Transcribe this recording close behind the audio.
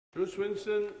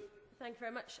Swinson. Thank you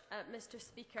very much, Mr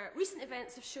Speaker. Recent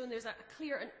events have shown there is a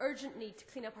clear and urgent need to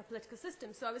clean up our political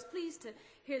system, so I was pleased to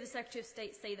hear the Secretary of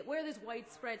State say that where there is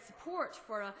widespread support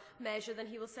for a measure, then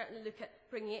he will certainly look at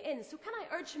bringing it in. So can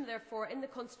I urge him, therefore, in the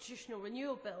Constitutional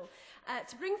Renewal Bill,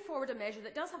 to bring forward a measure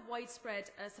that does have widespread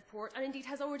support and indeed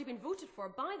has already been voted for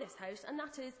by this House, and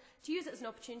that is to use it as an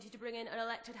opportunity to bring in an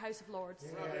elected House of Lords?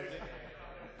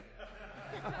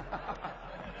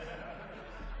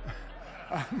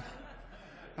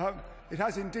 It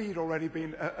has indeed already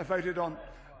been voted on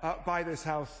by this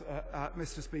House,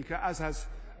 Mr Speaker, as has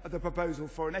the proposal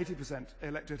for an 80%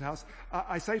 elected House.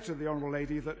 I say to the Honourable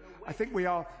Lady that I think we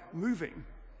are moving.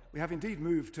 We have indeed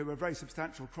moved to a very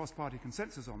substantial cross-party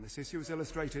consensus on this issue, as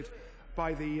illustrated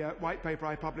by the white paper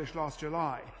I published last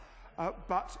July.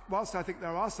 But whilst I think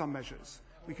there are some measures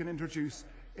we can introduce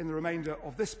in the remainder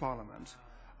of this Parliament,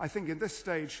 I think in this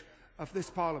stage of this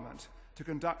Parliament to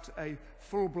conduct a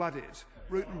full-blooded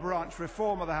root and branch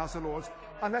reform of the House of Lords,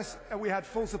 unless we had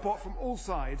full support from all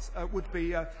sides, would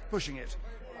be pushing it.